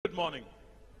morning.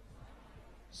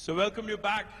 So welcome you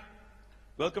back.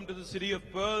 Welcome to the city of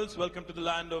pearls. Welcome to the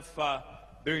land of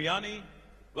biryani.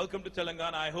 Welcome to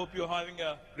Telangana. I hope you're having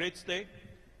a great stay.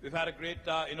 We've had a great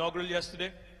inaugural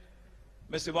yesterday.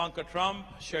 Ms. Ivanka Trump,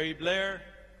 Sherry Blair,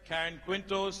 Karen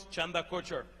Quintos, Chanda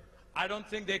Kochhar. I don't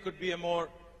think there could be a more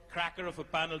cracker of a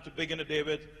panel to begin a day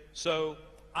with. So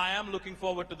I am looking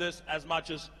forward to this as much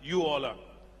as you all are.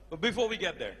 But before we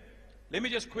get there, let me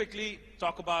just quickly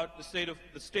talk about the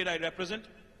state I represent.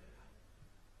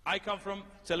 I come from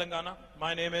Telangana.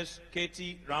 My name is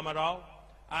KT Rama Rao.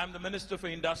 I am the Minister for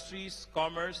Industries,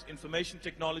 Commerce, Information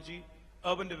Technology,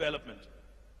 Urban Development.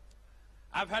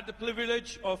 I've had the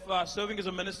privilege of serving as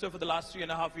a minister for the last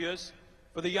 3.5 years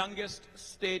for the youngest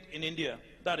state in India,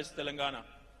 that is Telangana,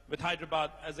 with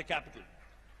Hyderabad as the capital.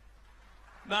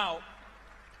 Now,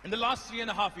 in the last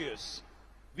 3.5 years,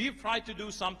 we've tried to do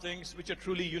some things which are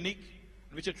truly unique,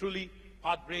 which are truly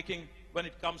path-breaking when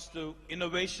it comes to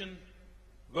innovation,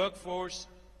 workforce,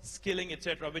 skilling,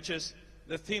 etc., which is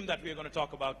the theme that we are going to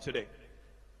talk about today.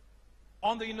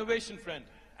 On the innovation front,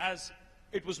 as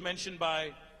it was mentioned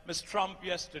by Ms. Trump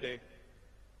yesterday,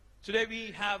 today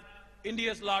we have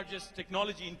India's largest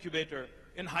technology incubator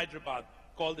in Hyderabad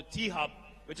called the T-Hub,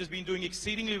 which has been doing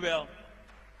exceedingly well.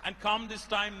 And come this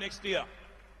time next year,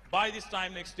 by this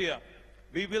time next year,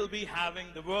 we will be having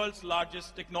the world's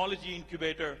largest technology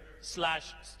incubator /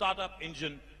 startup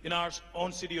engine in our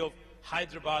own city of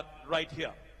Hyderabad right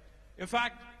here. In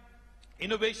fact,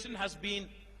 innovation has been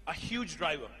a huge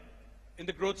driver in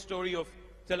the growth story of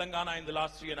Telangana in the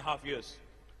last 3.5 years.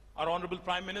 Our Honorable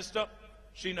Prime Minister,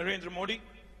 Shri Narendra Modi,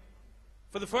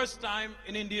 for the first time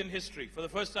in Indian history, for the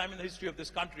first time in the history of this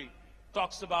country,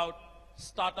 talks about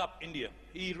Startup India.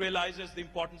 He realizes the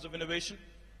importance of innovation.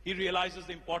 He realizes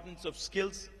the importance of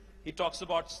skills. He talks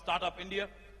about Startup India.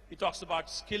 He talks about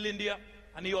Skill India.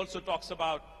 And he also talks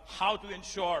about how to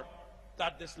ensure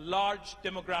that this large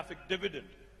demographic dividend,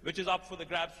 which is up for the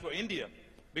grabs for India,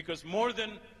 because more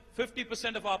than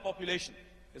 50% of our population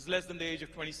is less than the age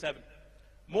of 27.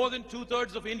 More than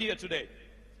 2/3 of India today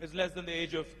is less than the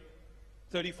age of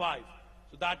 35.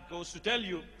 So that goes to tell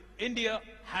you, India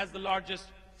has the largest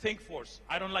think force.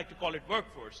 I don't like to call it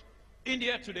workforce.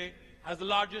 India today has the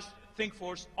largest think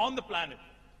force on the planet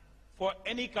for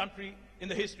any country in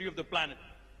the history of the planet.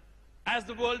 As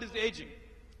the world is aging,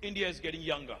 India is getting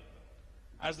younger.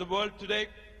 As the world today,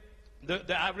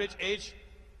 the average age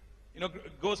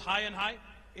goes high and high,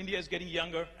 India is getting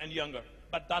younger and younger.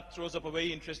 But that throws up a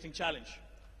very interesting challenge.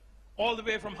 All the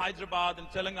way from Hyderabad and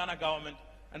Telangana government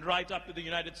and right up to the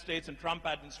United States and Trump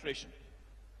administration.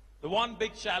 The one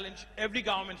big challenge every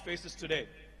government faces today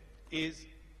is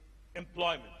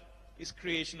employment, is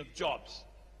creation of jobs.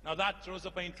 Now that throws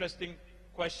up an interesting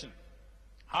question.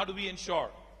 How do we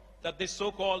ensure that this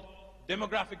so-called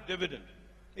demographic dividend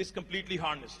is completely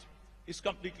harnessed, is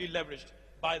completely leveraged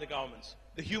by the governments?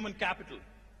 The human capital,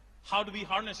 how do we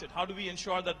harness it? How do we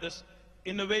ensure that this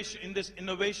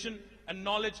innovation and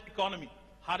knowledge economy,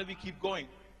 how do we keep going?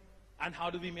 And how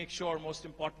do we make sure, most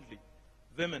importantly,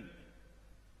 women,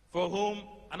 for whom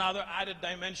another added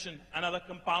dimension, another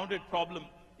compounded problem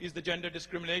is the gender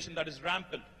discrimination that is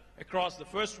rampant across the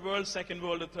first world, second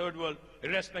world, or third world,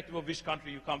 irrespective of which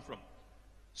country you come from.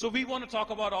 So we want to talk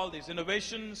about all these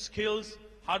innovation, skills,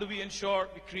 how do we ensure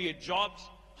we create jobs?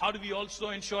 How do we also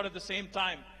ensure at the same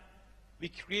time we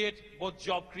create both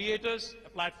job creators, a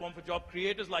platform for job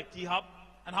creators like T-Hub,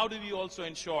 and how do we also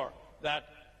ensure that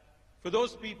for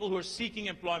those people who are seeking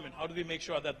employment, how do we make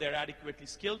sure that they're adequately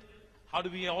skilled? How do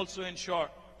we also ensure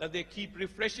that they keep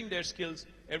refreshing their skills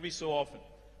every so often?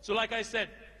 So like I said,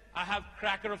 I have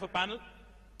cracker of a panel,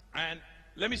 and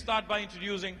let me start by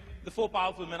introducing the 4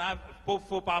 powerful men. I have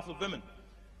 4 powerful women.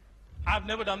 I've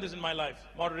never done this in my life,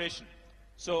 moderation.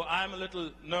 So I'm a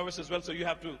little nervous as well, so you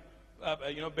have to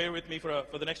bear with me for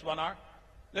the next 1 hour.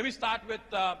 Let me start with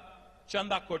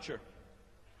Chanda Kochhar,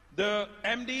 the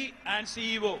MD and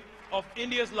CEO of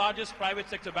India's largest private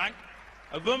sector bank,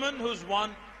 a woman who's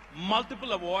won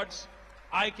multiple awards.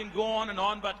 I can go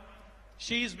on, but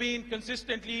she's been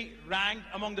consistently ranked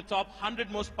among the top 100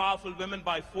 most powerful women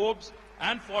by Forbes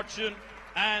and Fortune,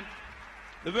 and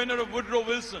the winner of Woodrow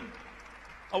Wilson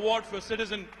Award for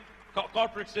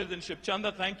corporate citizenship.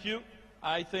 Chanda, thank you.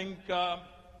 I think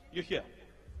you're here.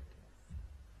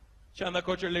 Chanda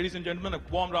Kochhar, ladies and gentlemen, a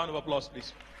warm round of applause,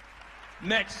 please.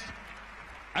 Next,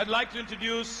 I'd like to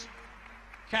introduce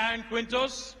Karen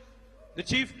Quintos, the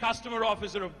Chief Customer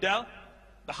Officer of Dell,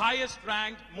 the highest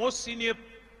ranked, most senior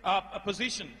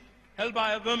position held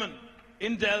by a woman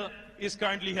in Dell is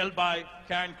currently held by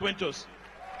Karen Quintos.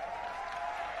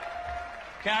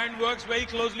 Karen works very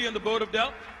closely on the board of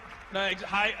Dell.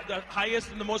 the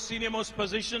highest and the most senior most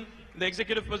position, the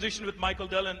executive position with Michael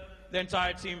Dillon, the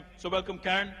entire team. So welcome,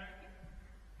 Karen.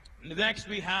 Next,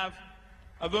 we have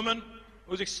a woman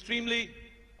who's extremely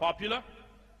popular,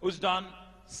 who's done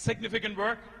significant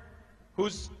work,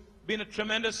 who's been a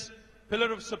tremendous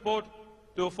pillar of support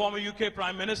to a former UK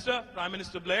Prime Minister, Prime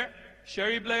Minister Blair,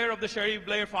 Sherry Blair of the Sherry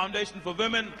Blair Foundation for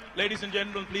Women. Ladies and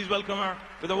gentlemen, please welcome her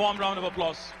with a warm round of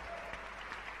applause.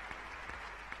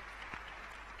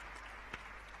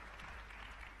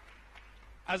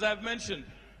 As I've mentioned,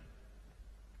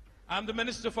 I'm the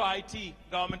Minister for IT,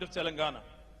 Government of Telangana.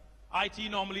 IT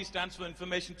normally stands for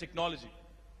Information Technology.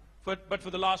 But for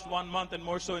the last 1 month and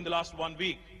more so in the last 1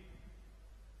 week,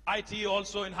 IT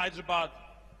also in Hyderabad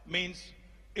means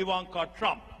Ivanka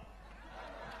Trump.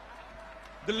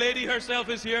 The lady herself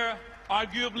is here,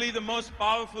 arguably the most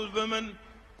powerful woman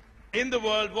in the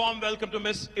world. Warm welcome to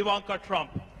Miss Ivanka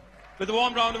Trump. With a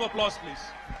warm round of applause, please.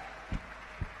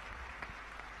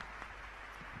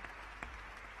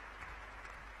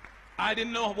 I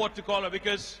didn't know what to call her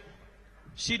because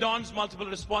she dons multiple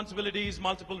responsibilities,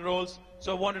 multiple roles,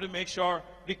 so I wanted to make sure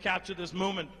we capture this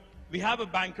moment. We have a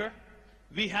banker,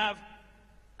 we have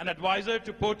an advisor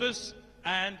to POTUS,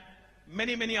 and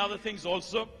many, many other things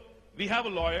also. We have a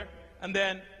lawyer, and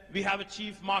then we have a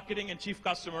chief marketing and chief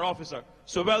customer officer.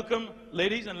 So welcome,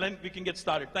 ladies, and then we can get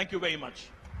started. Thank you very much.